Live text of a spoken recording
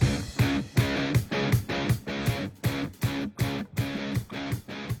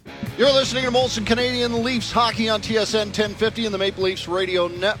You're listening to Molson Canadian Leafs Hockey on TSN 1050 and the Maple Leafs Radio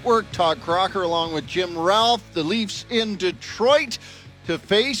Network. Todd Crocker along with Jim Ralph. The Leafs in Detroit to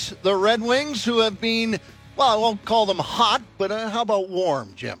face the Red Wings, who have been, well, I won't call them hot, but how about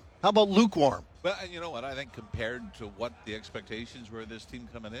warm, Jim? How about lukewarm? Well, and you know what? I think compared to what the expectations were of this team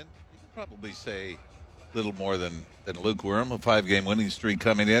coming in, you could probably say a little more than lukewarm. A 5-game winning streak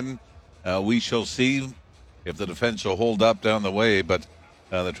coming in. We shall see if the defense will hold up down the way, but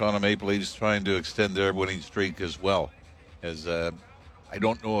the Toronto Maple Leafs trying to extend their winning streak as well. As I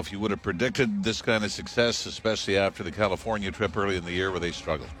don't know if you would have predicted this kind of success, especially after the California trip early in the year where they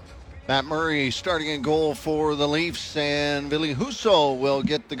struggled. Matt Murray starting in goal for the Leafs, and Ville Husso will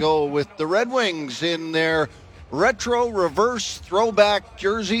get the go with the Red Wings in their retro reverse throwback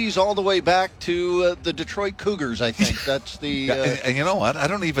jerseys all the way back to the Detroit Cougars, I think. That's the... Yeah, and you know what? I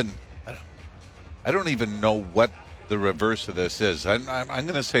don't even know what the reverse of this is. I'm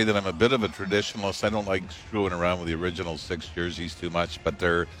going to say that I'm a bit of a traditionalist. I don't like screwing around with the original 6 jerseys too much, but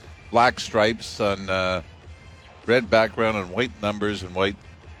they're black stripes on red background and white numbers and white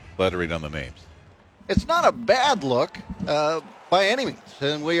lettering on the names. It's not a bad look by any means,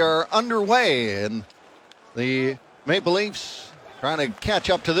 and we are underway, and the Maple Leafs trying to catch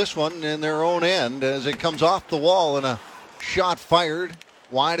up to this one in their own end as it comes off the wall and a shot fired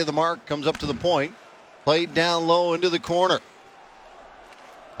wide of the mark, comes up to the point. Played down low into the corner.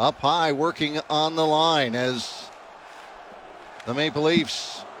 Up high, working on the line as the Maple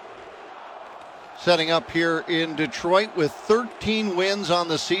Leafs setting up here in Detroit with 13 wins on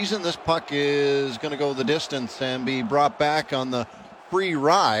the season. This puck is going to go the distance and be brought back on the free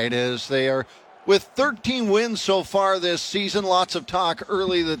ride as they are with 13 wins so far this season. Lots of talk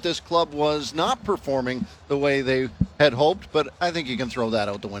early that this club was not performing the way they had hoped, but I think you can throw that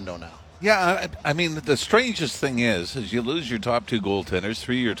out the window now. Yeah, I mean, the strangest thing is you lose your top 2 goaltenders,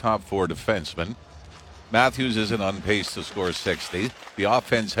 3 of your top 4 defensemen. Matthews isn't on pace to score 60. The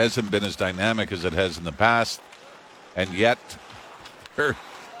offense hasn't been as dynamic as it has in the past. And yet, they're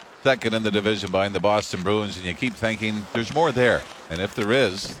second in the division behind the Boston Bruins, and you keep thinking there's more there. And if there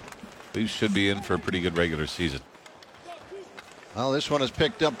is, we should be in for a pretty good regular season. Well, this one is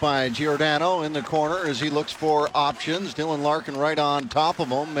picked up by Giordano in the corner as he looks for options. Dylan Larkin right on top of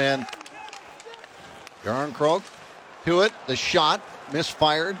him, and Jarnkrok to it. The shot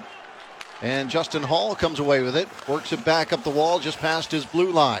misfired, and Justin Hall comes away with it. Works it back up the wall just past his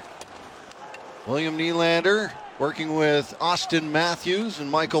blue line. William Nylander working with Austin Matthews and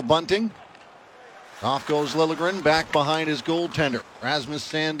Michael Bunting. Off goes Liljegren back behind his goaltender. Rasmus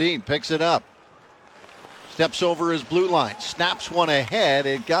Sandin picks it up. Steps over his blue line. Snaps one ahead.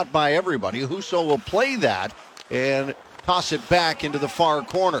 It got by everybody. Husso will play that and toss it back into the far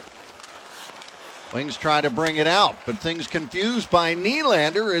corner. Wings try to bring it out, but things confused by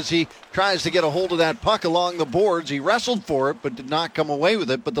Nylander as he tries to get a hold of that puck along the boards. He wrestled for it, but did not come away with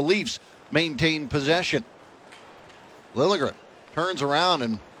it, but the Leafs maintain possession. Liljegren turns around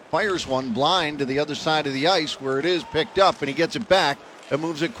and fires one blind to the other side of the ice where it is picked up, and he gets it back and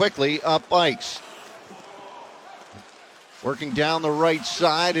moves it quickly up ice. Working down the right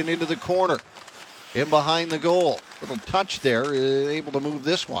side and into the corner. In behind the goal. Little touch there, able to move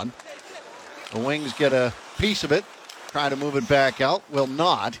this one. The Wings get a piece of it. Try to move it back out. Will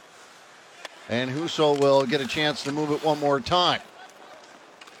not. And Husso will get a chance to move it one more time.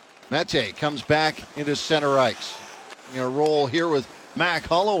 Mete comes back into center ice. Roll here with Mac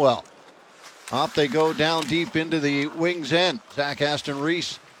Hollowell. Off they go down deep into the Wings end. Zach Aston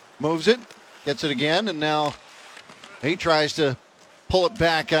Reese moves it. Gets it again. And now he tries to pull it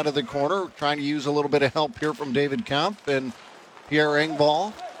back out of the corner. Trying to use a little bit of help here from David Kampf and Pierre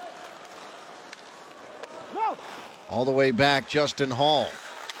Engvall. All the way back, Justin Hall.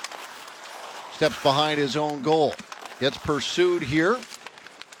 Steps behind his own goal. Gets pursued here.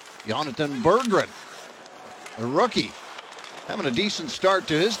 Jonathan Berggren, a rookie, having a decent start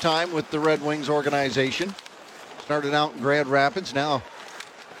to his time with the Red Wings organization. Started out in Grand Rapids, now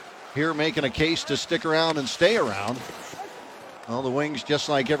here making a case to stick around and stay around. Well, the Wings, just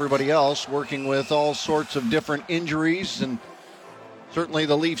like everybody else, working with all sorts of different injuries, and certainly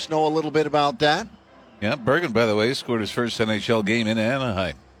the Leafs know a little bit about that. Yeah, Bergen, by the way, scored his first NHL game in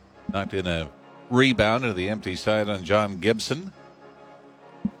Anaheim. Knocked in a rebound into the empty side on John Gibson.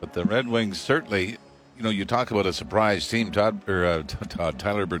 But the Red Wings certainly, you talk about a surprise team. Tyler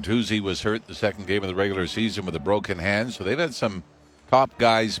Bertuzzi was hurt the second game of the regular season with a broken hand. So they've had some top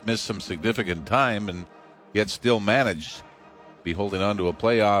guys miss some significant time and yet still managed to be holding on to a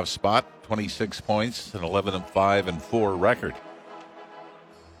playoff spot. 26 points, an 11-5-4 record.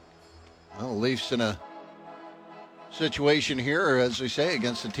 Well, the Leafs in a situation here, as we say,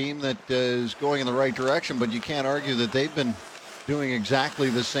 against a team that is going in the right direction, but you can't argue that they've been doing exactly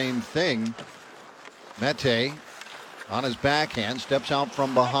the same thing. Mete on his backhand steps out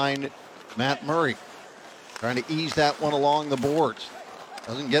from behind Matt Murray, trying to ease that one along the boards.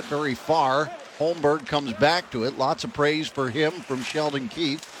 Doesn't get very far. Holmberg comes back to it. Lots of praise for him from Sheldon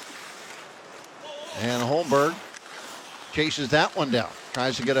Keefe. And Holmberg chases that one down.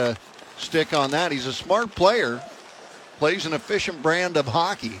 Tries to get a stick on that. He's a smart player. Plays an efficient brand of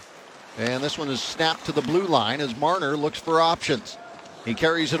hockey. And this one is snapped to the blue line as Marner looks for options. He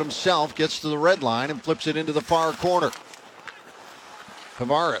carries it himself, gets to the red line, and flips it into the far corner.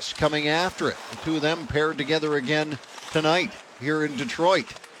 Tavares coming after it. The two of them paired together again tonight here in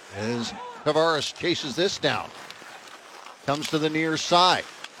Detroit as Tavares chases this down. Comes to the near side.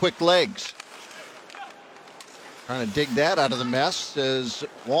 Quick legs. Trying to dig that out of the mess as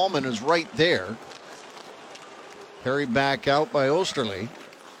Wallman is right there. Carried back out by Osterley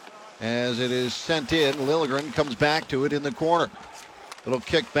as it is sent in. Liljegren comes back to it in the corner. Little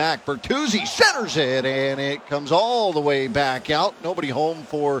kick back. Bertuzzi centers it, and it comes all the way back out. Nobody home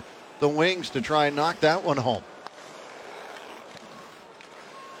for the Wings to try and knock that one home.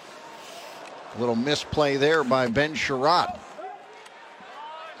 A little misplay there by Ben Sherratt.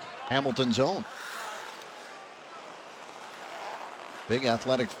 Hamilton's own. Big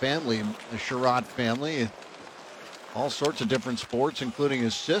athletic family, the Sherratt family. All sorts of different sports, including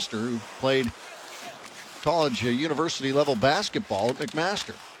his sister, who played college, university level basketball at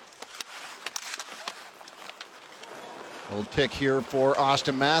McMaster. A little tick here for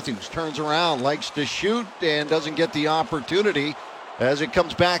Austin Matthews. Turns around, likes to shoot, and doesn't get the opportunity as it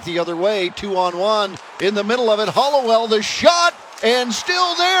comes back the other way. 2-on-1 in the middle of it. Hollowell, the shot, and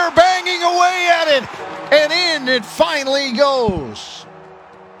still there, banging away at it. And in it finally goes.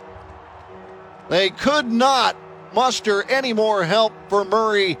 They could not muster any more help for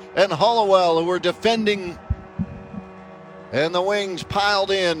Murray and Hollowell, who were defending. And the Wings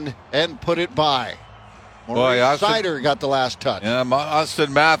piled in and put it by. Maurice Seider got the last touch. Yeah,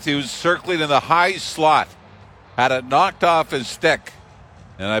 Austin Matthews circling in the high slot. Had it knocked off his stick.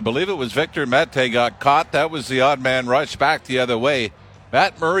 And I believe it was Victor Mete got caught. That was the odd man rush back the other way.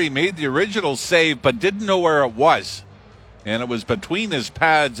 Matt Murray made the original save but didn't know where it was. And it was between his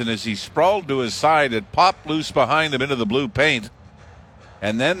pads, and as he sprawled to his side, it popped loose behind him into the blue paint.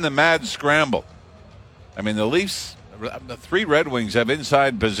 And then the mad scramble. I mean, the Leafs, the three Red Wings have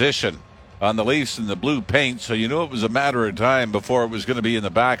inside position on the Leafs in the blue paint, so you knew it was a matter of time before it was going to be in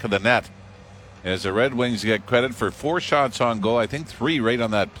the back of the net. As the Red Wings get credit for 4 shots on goal, I think 3 right on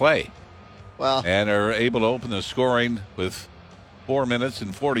that play. Well, and are able to open the scoring with 4 minutes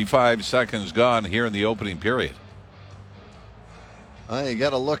and 45 seconds gone here in the opening period. You got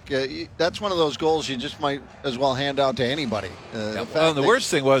to look. That's one of those goals you just might as well hand out to anybody. The worst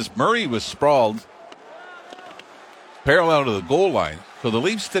thing was Murray was sprawled parallel to the goal line, so the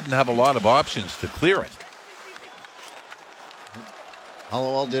Leafs didn't have a lot of options to clear it.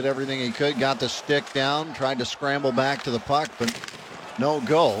 Hollowell did everything he could, got the stick down, tried to scramble back to the puck, but no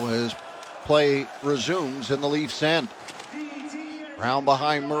go as play resumes in the Leafs' end. Round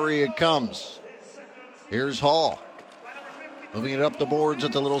behind Murray it comes. Here's Hall. Moving it up the boards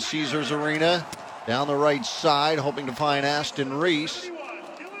at the Little Caesars Arena. Down the right side, hoping to find Aston Reese.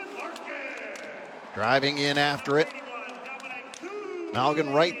 Driving in after it.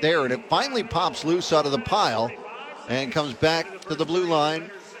 Malgin right there, and it finally pops loose out of the pile and comes back to the blue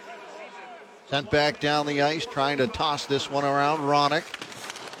line. Sent back down the ice, trying to toss this one around. Ronick.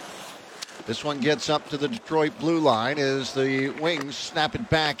 This one gets up to the Detroit blue line as the Wings snap it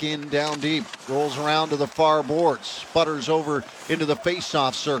back in down deep. Rolls around to the far boards. Sputters over into the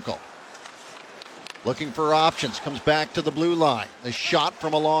face-off circle. Looking for options. Comes back to the blue line. The shot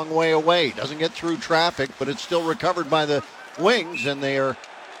from a long way away. Doesn't get through traffic, but it's still recovered by the Wings, and they are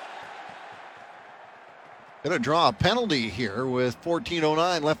going to draw a penalty here with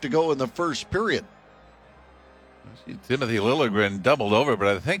 14:09 left to go in the first period. Timothy Liljegren doubled over, but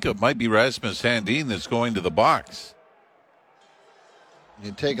I think it might be Rasmus Sandin that's going to the box.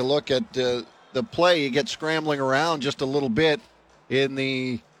 You take a look at the play. You get scrambling around just a little bit in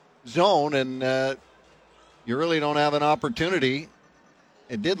the zone, and you really don't have an opportunity.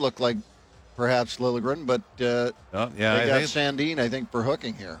 It did look like perhaps Liljegren, but they got Sandin, I think, for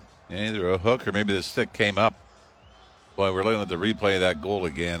hooking here. Yeah, either a hook or maybe the stick came up. Boy, we're looking at the replay of that goal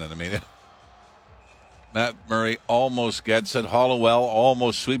again, and I mean, Matt Murray almost gets it. Hollowell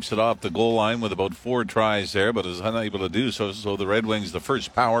almost sweeps it off the goal line with about 4 tries there, but is unable to do so. So the Red Wings, the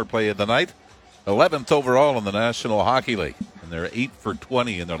first power play of the night, 11th overall in the National Hockey League, and they're 8 for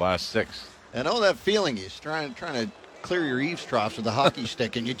 20 in their last 6. I know that feeling. He's trying to clear your eaves troughs with a hockey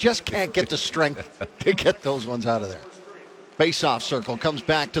stick, and you just can't get the strength to get those ones out of there. Face-off circle comes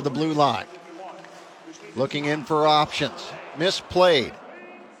back to the blue line. Looking in for options. Misplayed.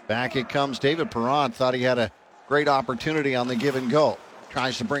 Back it comes. David Perron thought he had a great opportunity on the give and go.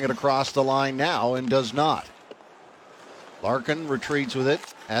 Tries to bring it across the line now and does not. Larkin retreats with it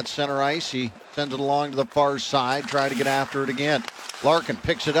at center ice. He sends it along to the far side. Try to get after it again. Larkin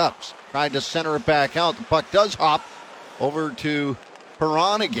picks it up. Tried to center it back out. The puck does hop over to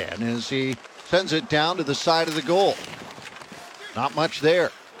Perron again as he sends it down to the side of the goal. Not much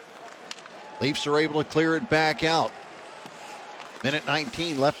there. Leafs are able to clear it back out. Minute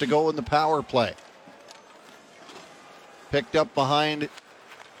 19 left to go in the power play. Picked up behind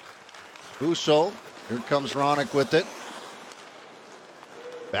Husso. Here comes Roenick with it.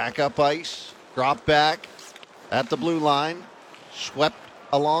 Back up ice. Drop back at the blue line. Swept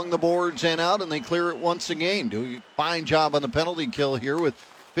along the boards and out, and they clear it once again. Do a fine job on the penalty kill here with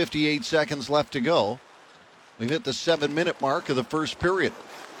 58 seconds left to go. We've hit the 7-minute mark of the first period.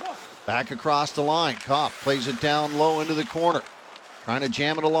 Back across the line. Kopp plays it down low into the corner. Trying to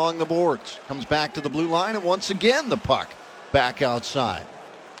jam it along the boards. Comes back to the blue line, and once again the puck back outside.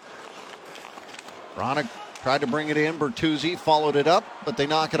 Roenick tried to bring it in. Bertuzzi followed it up, but they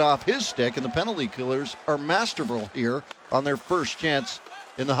knock it off his stick, and the penalty killers are masterful here on their first chance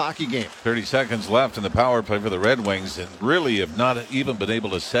in the hockey game. 30 seconds left in the power play for the Red Wings, and really have not even been able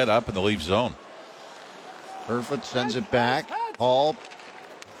to set up in the Leaf zone. Kerfoot sends it back. Hall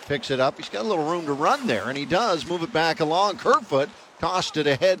picks it up. He's got a little room to run there, and he does move it back along. Kerfoot tossed it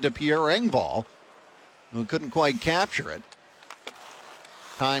ahead to Pierre Engvall, who couldn't quite capture it.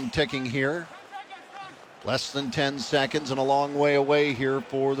 Time ticking here. Less than 10 seconds and a long way away here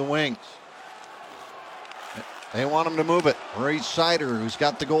for the Wings. They want him to move it. Maurice Seider, who's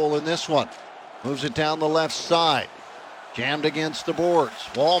got the goal in this one, moves it down the left side. Jammed against the boards.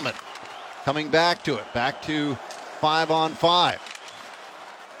 Wallman coming back to it. Back to 5-on-5.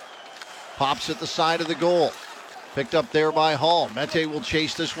 Pops at the side of the goal. Picked up there by Hall. Mete will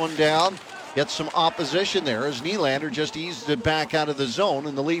chase this one down. Gets some opposition there as Nylander just eases it back out of the zone,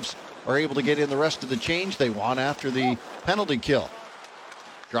 and the Leafs are able to get in the rest of the change they want after the penalty kill.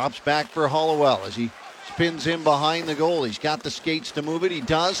 Drops back for Hollowell as he spins in behind the goal. He's got the skates to move it. He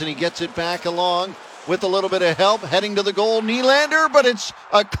does, and he gets it back along with a little bit of help. Heading to the goal, Nylander, but it's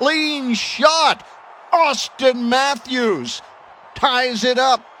a clean shot. Austin Matthews ties it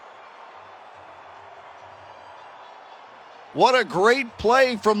up. What a great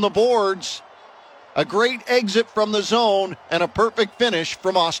play from the boards. A great exit from the zone and a perfect finish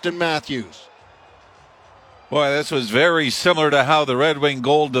from Austin Matthews. Boy, this was very similar to how the Red Wing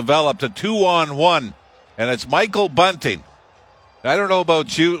goal developed, a 2-on-1. And it's Michael Bunting. I don't know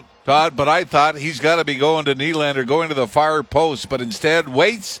about you, Todd, but I thought he's got to be going to Nylander, going to the far post, but instead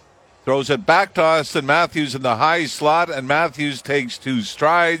waits, throws it back to Austin Matthews in the high slot, and Matthews takes 2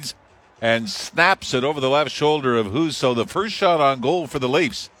 strides and snaps it over the left shoulder of Husso. The first shot on goal for the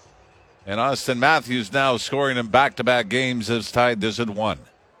Leafs. And Austin Matthews now scoring in back-to-back games has tied this at 1.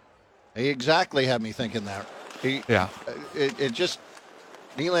 He exactly had me thinking that. It just,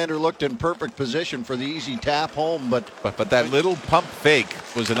 Nylander looked in perfect position for the easy tap home, but that little pump fake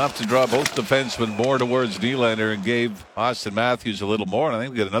was enough to draw both defensemen more towards Nylander and gave Austin Matthews a little more. And I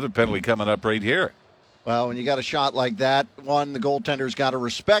think we got another penalty coming up right here. Well, when you got a shot like that, 1, the goaltender's got to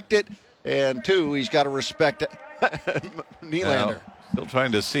respect it, and 2, he's got to respect Nylander. Now, still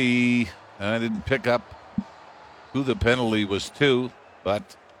trying to see. I didn't pick up who the penalty was to,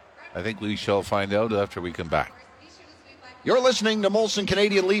 but I think we shall find out after we come back. You're listening to Molson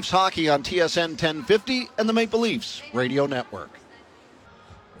Canadian Leafs Hockey on TSN 1050 and the Maple Leafs Radio Network.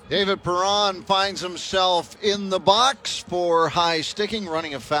 David Perron finds himself in the box for high sticking,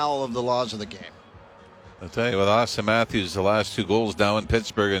 running afoul of the laws of the game. I'll tell you, with Austin Matthews, the last 2 goals now in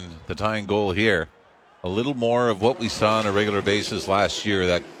Pittsburgh and the tying goal here, a little more of what we saw on a regular basis last year,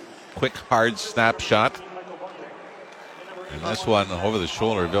 that quick, hard snapshot. And this one over the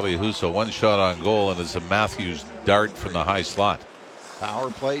shoulder of Ville Husso, 1 shot on goal, and it's a Matthews dart from the high slot. Power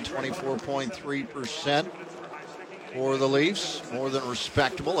play, 24.3% for the Leafs. More than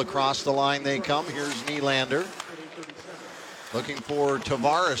respectable. Across the line they come. Here's Nylander. Looking for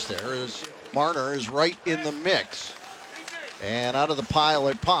Tavares there as Marner is right in the mix. And out of the pile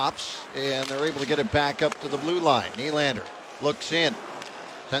it pops, and they're able to get it back up to the blue line. Nylander looks in,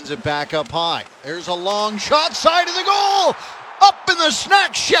 sends it back up high. There's a long shot, side of the goal! Up in the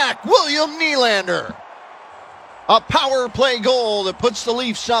snack shack, William Nylander. A power play goal that puts the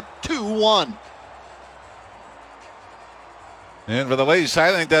Leafs up 2-1. And for the Leafs,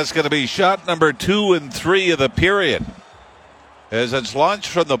 I think that's going to be shot number 2 and 3 of the period. As it's launched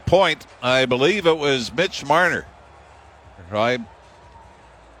from the point, I believe it was Mitch Marner. Right?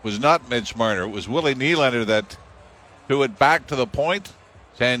 It was not Mitch Marner. It was Willie Nylander that threw it back to the point.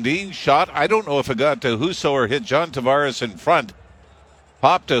 Sandin shot. I don't know if it got to Husso or hit John Tavares in front.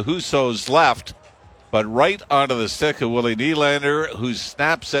 Popped to Husso's left, but right onto the stick of Willie Nylander, who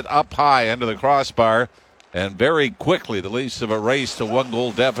snaps it up high under the crossbar. And very quickly, the Leafs have erased a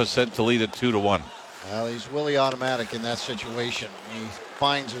 1-goal deficit to lead it 2-1. Well, he's Willie automatic in that situation. He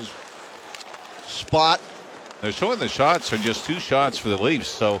finds his spot. They're showing the shots are just 2 shots for the Leafs.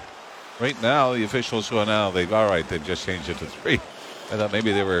 So right now, the officials go now. They've just changed it to 3. I thought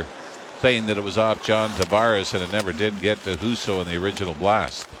maybe they were saying that it was off John Tavares and it never did get to Husso in the original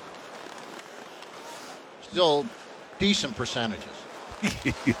blast. Still decent percentages.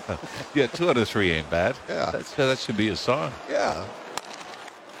 Yeah, 2 out of 3 ain't bad. Yeah. That should be a song. Yeah.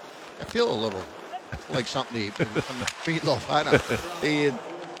 I feel a little like something to eat from the meatloaf. I don't.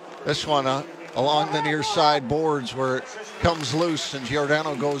 This one along the near side boards where it comes loose and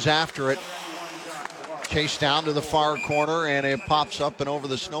Giordano goes after it. Chased down to the far corner and it pops up and over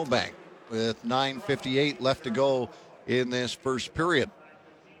the snowbank with 9:58 left to go in this first period.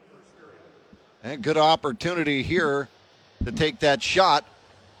 And good opportunity here to take that shot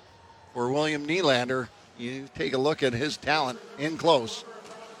for William Nylander. You take a look at his talent in close,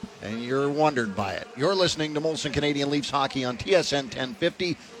 and you're wondered by it. You're listening to Molson Canadian Leafs Hockey on TSN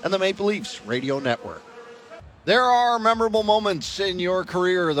 1050 and the Maple Leafs Radio Network. There are memorable moments in your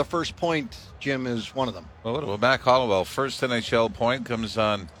career. The first point, Jim, is one of them. Well, Mac Hollowell, first NHL point, comes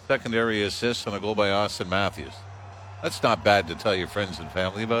on secondary assist on a goal by Austin Matthews. That's not bad to tell your friends and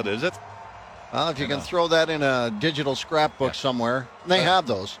family about, is it? Well, if you can throw that in a digital scrapbook somewhere, they have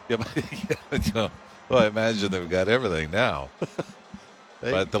those. Yeah, well, I imagine they've got everything now.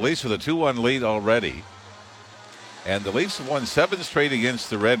 But the Leafs with a 2-1 lead already. And the Leafs have won 7 straight against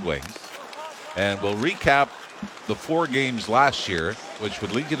the Red Wings. And we'll recap the 4 games last year, which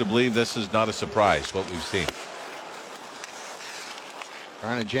would lead you to believe this is not a surprise, what we've seen.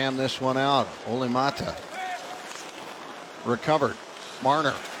 Trying to jam this one out. Ole Mata. Recovered.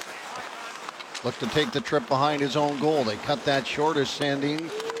 Marner. Looked to take the trip behind his own goal. They cut that short as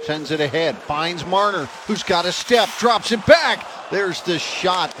Sandin sends it ahead. Finds Marner, who's got a step, drops it back. There's the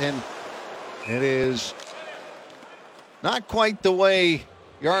shot, and it is not quite the way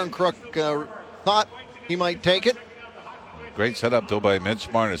Järnkrok thought he might take it. Great setup, though, by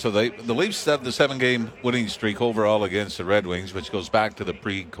Mitch Marner. So the Leafs have the 7-game winning streak overall against the Red Wings, which goes back to the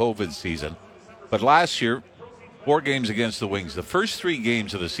pre-COVID season. But last year, 4 games against the Wings. The first 3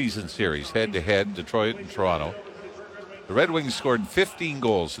 games of the season series, head-to-head, Detroit and Toronto. The Red Wings scored 15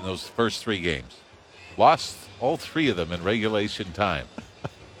 goals in those first 3 games. Lost all 3 of them in regulation time.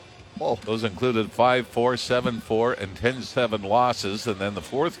 Whoa. Those included 5-4, 7-4, and 10-7 losses. And then the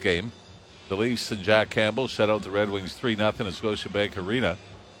 4th game, the Leafs and Jack Campbell shut out the Red Wings 3-0 at Scotiabank Arena.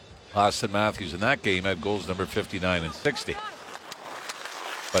 Austin Matthews in that game had goals number 59 and 60.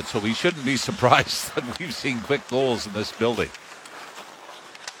 But so we shouldn't be surprised that we've seen quick goals in this building.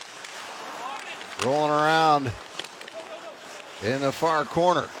 Rolling around in the far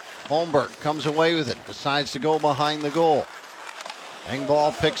corner. Holmberg comes away with it, decides to go behind the goal.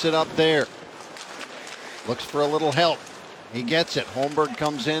 Engvall picks it up there. Looks for a little help. He gets it. Holmberg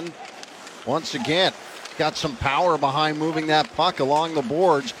comes in once again. Got some power behind moving that puck along the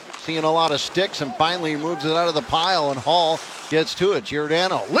boards. Seeing a lot of sticks, and finally he moves it out of the pile, and Hall gets to it.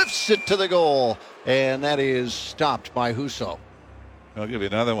 Giordano lifts it to the goal, and that is stopped by Husso. I'll give you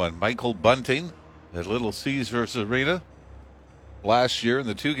another one. Michael Bunting at Little Caesars Arena. Last year in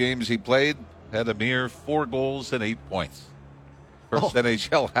the 2 games he played, had a mere 4 goals and 8 points. First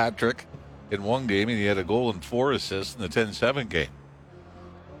NHL hat trick in 1 game, and he had a goal and 4 assists in the 10-7 game.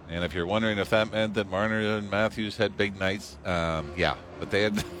 And if you're wondering if that meant that Marner and Matthews had big nights, yeah, but they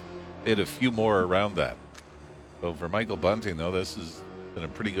had a few more around that. So for Michael Bunting, though, this has been a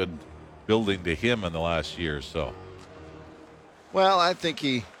pretty good building to him in the last year or so. Well, I think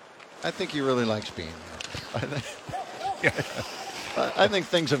he really likes being there. I think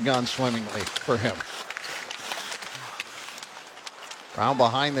things have gone swimmingly for him. Round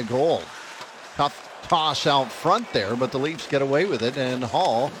behind the goal. Tough toss out front there, but the Leafs get away with it, and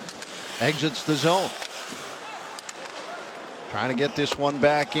Hall exits the zone. Trying to get this one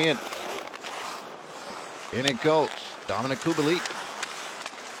back in. In it goes. Dominic Kubalik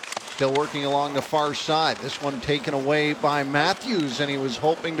still working along the far side. This one taken away by Matthews, and he was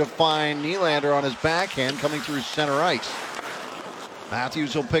hoping to find Nylander on his backhand coming through center ice.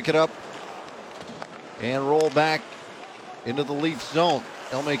 Matthews will pick it up and roll back into the Leaf zone.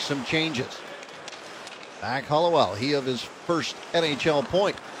 They'll make some changes. Back Hollowell, he of his first NHL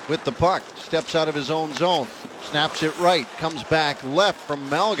point with the puck. Steps out of his own zone. Snaps it right. Comes back left from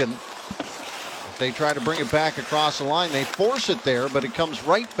Malgin. If they try to bring it back across the line, they force it there, but it comes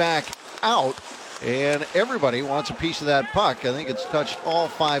right back out. And everybody wants a piece of that puck. I think it's touched all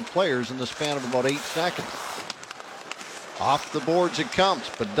 5 players in the span of about 8 seconds. Off the boards it comes,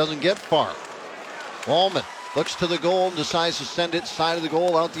 but doesn't get far. Walman looks to the goal and decides to send it side of the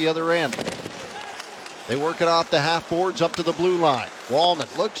goal out the other end. They work it off the half boards up to the blue line.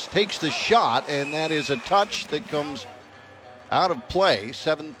 Walman looks, takes the shot, and that is a touch that comes out of play.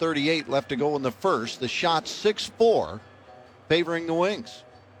 7:38 left to go in the first. The shot 6-4, favoring the Wings.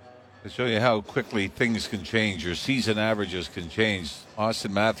 To show you how quickly things can change, your season averages can change.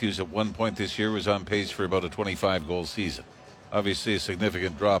 Austin Matthews at one point this year was on pace for about a 25-goal season. Obviously a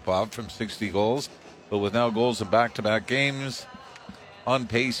significant drop-off from 60 goals, but with now goals in back-to-back games, on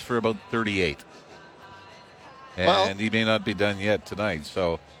pace for about 38. And he may not be done yet tonight.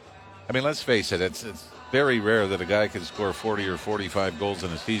 So, I mean, let's face it, it's very rare that a guy can score 40 or 45 goals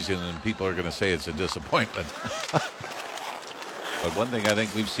in a season and people are going to say it's a disappointment. But one thing I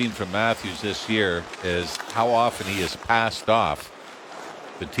think we've seen from Matthews this year is how often he has passed off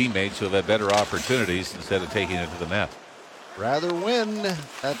the teammates who have had better opportunities instead of taking it to the net. Rather win.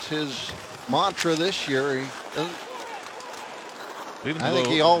 That's his mantra this year. I think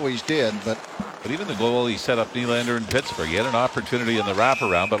he always did, but even the goal he set up Nylander in Pittsburgh, he had an opportunity in the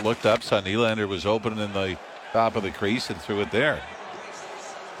wraparound, but looked up, saw Nylander was open in the top of the crease and threw it there.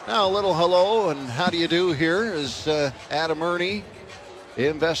 Now a little hello and how do you do here as Adam Erne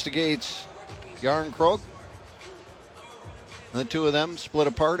investigates Jarnkrok. The two of them split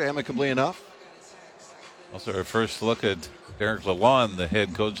apart amicably enough. Also our first look at Derek Lalonde, the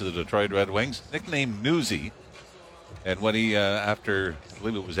head coach of the Detroit Red Wings, nicknamed Newsy. And when he, after, I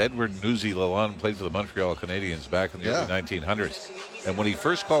believe it was Edward Newsy Lalonde, played for the Montreal Canadiens back in the early 1900s. And when he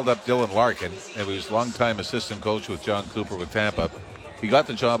first called up Dylan Larkin, and he was a longtime assistant coach with John Cooper with Tampa, he got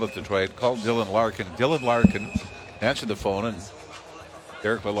the job at Detroit, called Dylan Larkin. Dylan Larkin answered the phone, and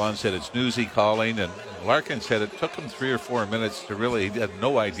Derek Lalonde said, "It's Newsy calling." And Larkin said it took him 3 or 4 minutes to really, he had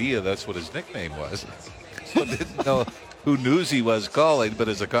no idea that's what his nickname was. So didn't know who Newsy was calling, but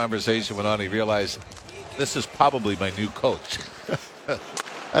as the conversation went on, he realized, this is probably my new coach.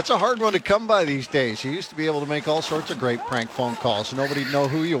 That's a hard one to come by these days. You used to be able to make all sorts of great prank phone calls. Nobody'd know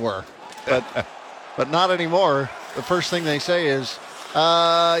who you were. But not anymore. The first thing they say is,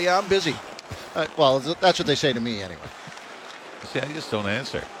 yeah, I'm busy. Well, that's what they say to me anyway. See, I just don't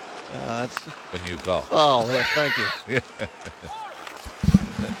answer when you call. Oh, yeah, thank you.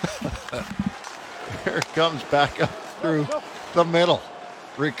 Here it comes back up through the middle.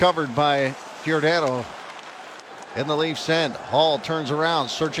 Recovered by Giordano in the Leafs end. Hall turns around,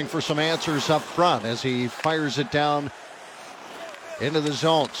 searching for some answers up front as he fires it down into the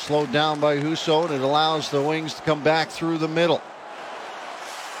zone. Slowed down by Husso, and it allows the Wings to come back through the middle.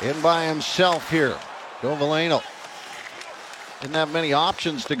 In by himself here, Joe Veleno. Didn't have many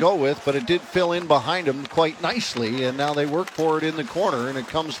options to go with, but it did fill in behind him quite nicely, and now they work for it in the corner, and it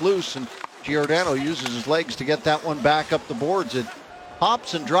comes loose, and Giordano uses his legs to get that one back up the boards. It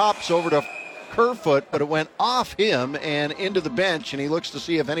hops and drops over to Kerfoot, but it went off him and into the bench, and he looks to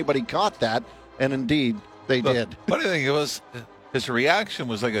see if anybody caught that, and indeed they did. Funny thing, it was his reaction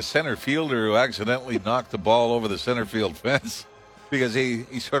was like a center fielder who accidentally knocked the ball over the center field fence, because he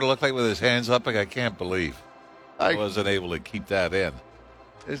sort of looked like with his hands up, like, I can't believe I wasn't able to keep that in.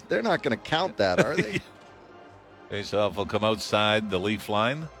 They're not going to count that, are they? Faceoff will come outside the Leaf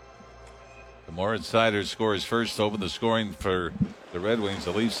line. The Moritz Seider scores first, open the scoring for the Red Wings.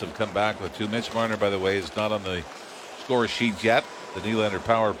 The Leafs have come back with 2. Mitch Marner, by the way, is not on the score sheet yet. The Nylander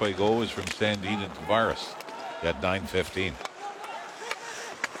power play goal was from Sandin and Tavares at 9:15.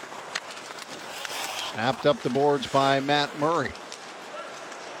 Snapped up the boards by Matt Murray.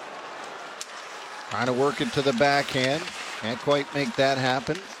 Trying to work it to the backhand. Can't quite make that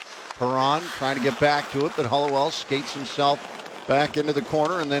happen. Perron trying to get back to it, but Hollowell skates himself back into the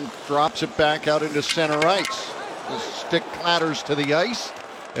corner and then drops it back out into center ice. The stick clatters to the ice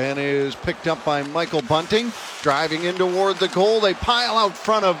and is picked up by Michael Bunting. Driving in toward the goal. They pile out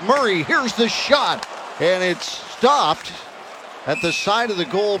front of Murray. Here's the shot. And it's stopped at the side of the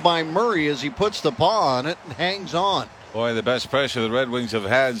goal by Murray as he puts the paw on it and hangs on. Boy, the best pressure the Red Wings have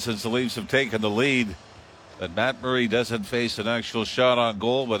had since the Leafs have taken the lead. That Matt Murray doesn't face an actual shot on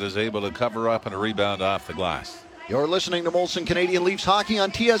goal, but is able to cover up and a rebound off the glass. You're listening to Molson Canadian Leafs Hockey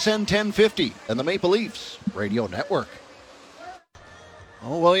on TSN 1050 and the Maple Leafs Radio Network.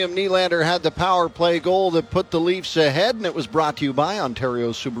 Well, William Nylander had the power play goal that put the Leafs ahead, and it was brought to you by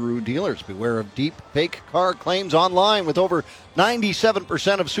Ontario Subaru dealers. Beware of deep fake car claims online. With over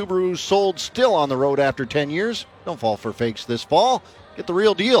 97% of Subarus sold still on the road after 10 years. Don't fall for fakes this fall. Get the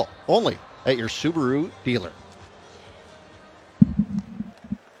real deal only at your Subaru dealer.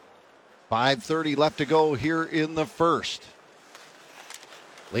 5:30 left to go here in the first.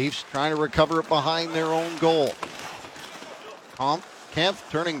 Leafs trying to recover it behind their own goal. Kempf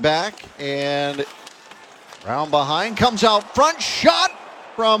turning back and round behind, comes out front, shot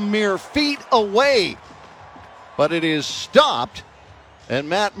from mere feet away. But it is stopped, and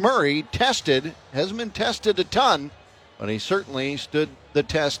Matt Murray hasn't been tested a ton, but he certainly stood the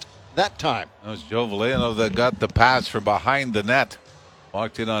test that time. That was Joe Veleno that got the pass from behind the net.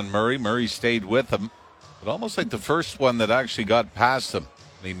 Walked in on Murray. Murray stayed with him. But almost like the first one that actually got past him.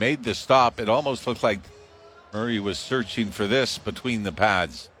 When he made the stop, it almost looked like Murray was searching for this between the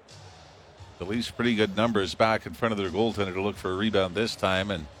pads. The Leafs pretty good numbers back in front of their goaltender to look for a rebound this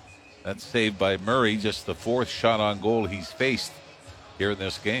time, and that's saved by Murray, just the fourth shot on goal he's faced here in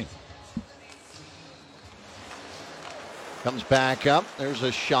this game. Comes back up. There's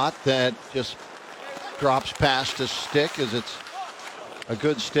a shot that just drops past a stick, as it's a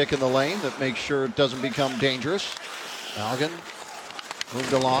good stick in the lane that makes sure it doesn't become dangerous. Malgin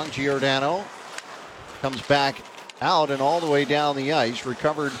moved along. Giordano comes back out and all the way down the ice,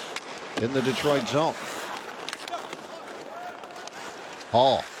 recovered in the Detroit zone.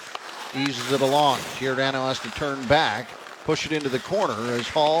 Hall eases it along. Giordano has to turn back, push it into the corner as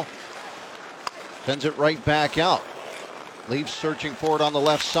Hall sends it right back out. Leafs searching for it on the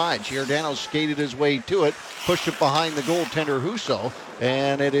left side. Giordano skated his way to it, pushed it behind the goaltender Husso,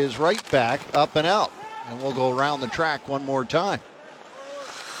 and it is right back up and out. And we'll go around the track one more time.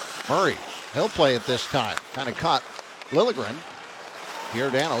 Murray, he'll play it this time. Kind of caught Liljegren.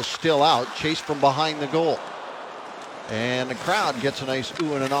 Giordano still out, chased from behind the goal. And the crowd gets a nice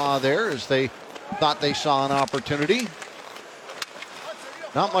ooh and an ah there as they thought they saw an opportunity.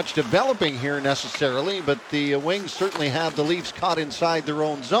 Not much developing here necessarily, but the Wings certainly have the Leafs caught inside their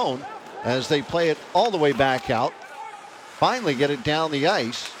own zone as they play it all the way back out. Finally get it down the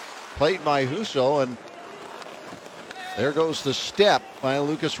ice. Played by Husso, and there goes the step by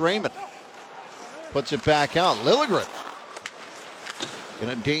Lucas Raymond. Puts it back out. Liljegren in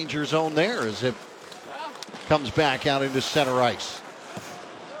a danger zone there as it comes back out into center ice.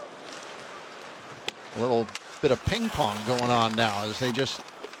 A little bit of ping pong going on now as they just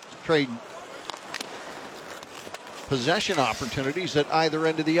trade possession opportunities at either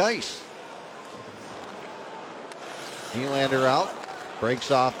end of the ice. Nylander out,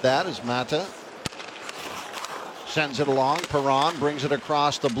 breaks off that as Mata sends it along. Perron brings it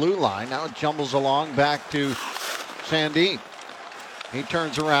across the blue line. Now it jumbles along back to Sandin. He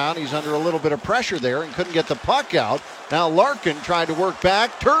turns around. He's under a little bit of pressure there and couldn't get the puck out. Now Larkin tried to work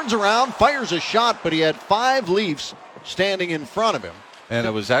back, turns around, fires a shot, but he had 5 Leafs standing in front of him. And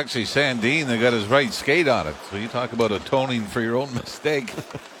it was actually Sandin that got his right skate on it. So you talk about atoning for your own mistake.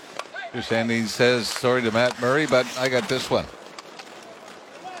 Sandin says, sorry to Matt Murray, but I got this one.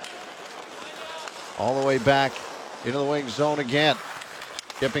 All the way back into the Wings zone again.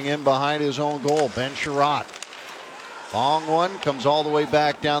 Dipping in behind his own goal, Ben Sherratt. Long one, comes all the way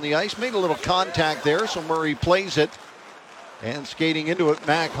back down the ice. Made a little contact there, so Murray plays it. And skating into it,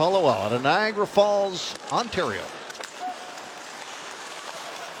 Mac Hollowell out of Niagara Falls, Ontario.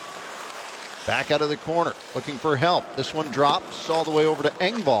 Back out of the corner, looking for help. This one drops all the way over to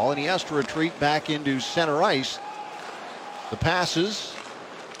Engvall, and he has to retreat back into center ice. The passes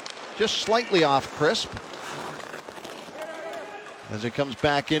just slightly off crisp as it comes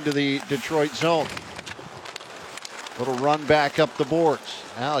back into the Detroit zone. Little run back up the boards.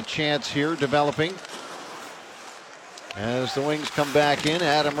 Now a chance here developing as the Wings come back in.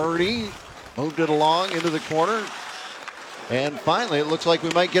 Adam Erte moved it along into the corner. And finally, it looks like we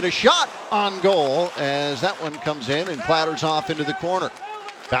might get a shot on goal as that one comes in and clatters off into the corner.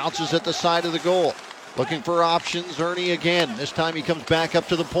 Bounces at the side of the goal. Looking for options. Erte again. This time he comes back up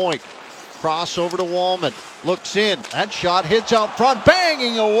to the point. Cross over to Wallman. Looks in. That shot hits out front.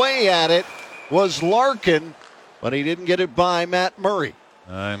 Banging away at it was Larkin, but he didn't get it by Matt Murray.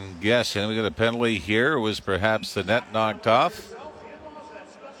 I'm guessing we got a penalty here. It was perhaps the net knocked off.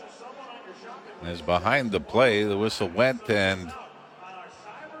 As behind the play, the whistle went, and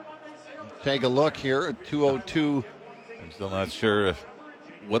take a look here at 2:02. I'm still not sure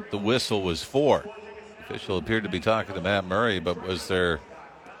what the whistle was for. The official appeared to be talking to Matt Murray, but was there?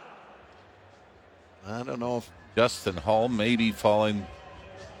 I don't know if Justin Hall maybe falling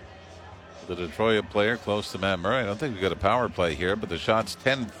the Detroit player close to Matt Murray. I don't think we've got a power play here, but the shot's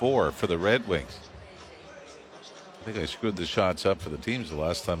 10-4 for the Red Wings. I think I screwed the shots up for the teams the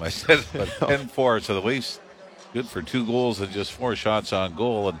last time I said it, but 10-4. So the Leafs good for 2 goals and just 4 shots on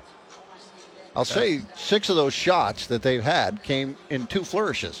goal. And I'll say 6 of those shots that they've had came in 2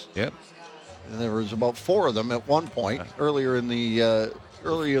 flourishes. Yep. And there was about 4 of them at one point earlier in the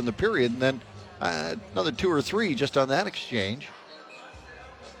period, and then another 2 or 3 just on that exchange.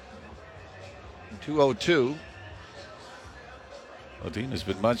 2:02. The team has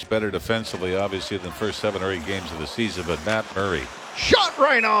been much better defensively, obviously, than the first 7 or 8 games of the season, but Matt Murray. Shot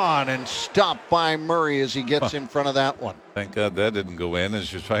right on and stopped by Murray as he gets in front of that one. Thank God that didn't go in,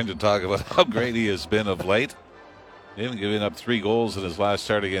 as you're trying to talk about how great he has been of late. Even giving up 3 goals in his last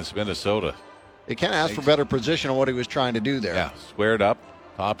start against Minnesota. You can't ask for better position on what he was trying to do there. Yeah, squared up,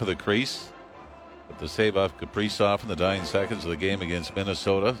 top of the crease. But the save off Kaprizov in the dying seconds of the game against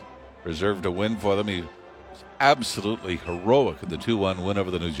Minnesota preserved a win for them. He was absolutely heroic in the 2-1 win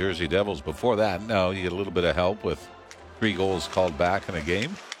over the New Jersey Devils. Before that, now you get a little bit of help with 3 goals called back in a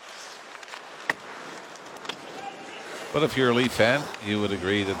game. But if you're a Leaf fan, you would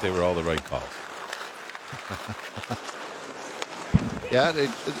agree that they were all the right calls. Yeah,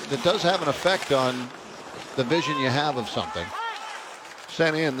 it does have an effect on the vision you have of something.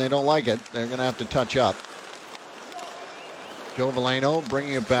 Sent in, they don't like it. They're going to have to touch up. Joe Veleno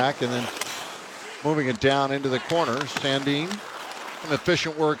bringing it back and then moving it down into the corner. Sandin, some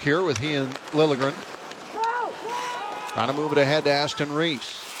efficient work here with he and Liljegren. Trying to move it ahead to Aston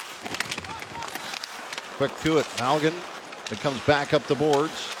Reese. Quick to it. Malgin. It comes back up the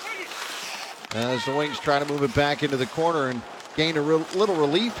boards. As the Wings try to move it back into the corner and gain a little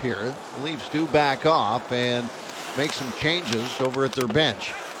relief here. The Leafs do back off and make some changes over at their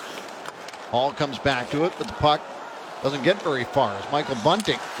bench. Hall comes back to it, but the puck doesn't get very far as Michael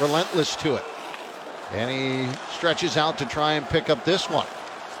Bunting relentless to it. And he stretches out to try and pick up this one.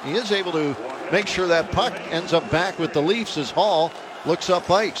 He is able to make sure that puck ends up back with the Leafs as Hall looks up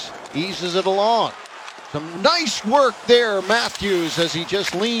ice, eases it along. Some nice work there, Matthews, as he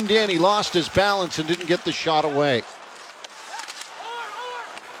just leaned in. He lost his balance and didn't get the shot away.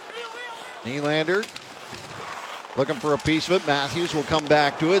 Nylander looking for a piece of it. Matthews will come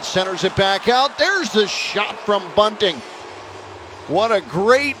back to it, centers it back out. There's the shot from Bunting. What a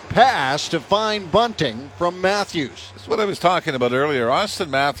great pass to find Bunting from Matthews. That's what I was talking about earlier.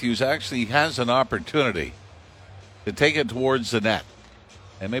 Austin Matthews actually has an opportunity to take it towards the net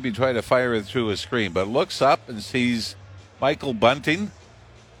and maybe try to fire it through a screen, but looks up and sees Michael Bunting.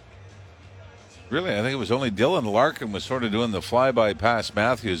 Really, I think it was only Dylan Larkin was sort of doing the flyby past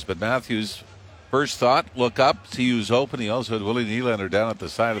Matthews, but Matthews, first thought, look up, see who's open. He also had Willie Nylander down at the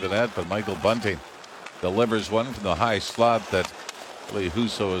side of the net, but Michael Bunting delivers one from the high slot that Willie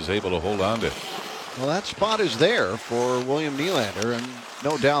Husso is able to hold on to. Well, that spot is there for William Nylander, and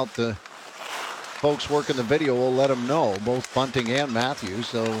no doubt the folks working the video will let him know, both Bunting and Matthews,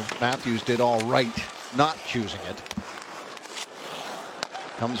 so Matthews did all right not choosing it.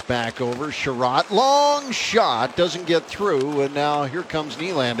 Comes back over, Sherratt, long shot, doesn't get through, and now here comes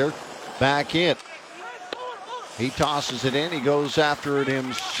Nylander back in. He tosses it in, he goes after it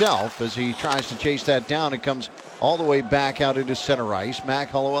himself as he tries to chase that down. It comes all the way back out into center ice. Mac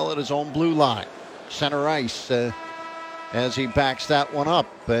Hollowell at his own blue line. Center ice as he backs that one up,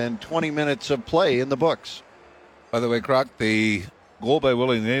 and 20 minutes of play in the books. By the way, Croc, the goal by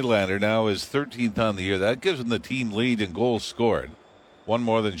Willie Nylander now is 13th on the year. That gives him the team lead in goals scored. One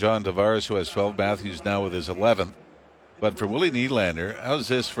more than John Tavares, who has 12. Matthews now with his 11th. But for Willie Nylander, how's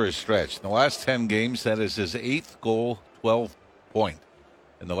this for a stretch? In the last 10 games, that is his 8th goal, 12th point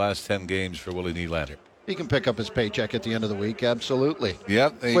in the last 10 games for Willie Nylander. He can pick up his paycheck at the end of the week, absolutely.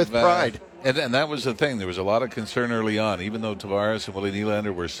 Yep. With pride. And that was the thing. There was a lot of concern early on, even though Tavares and Willie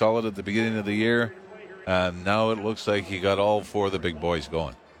Nylander were solid at the beginning of the year. And now it looks like he got all 4 of the big boys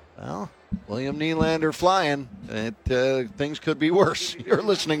going. Well, William Nylander flying. Things could be worse. You're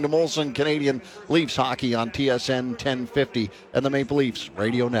listening to Molson Canadian Leafs Hockey on TSN 1050 and the Maple Leafs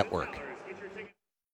Radio Network.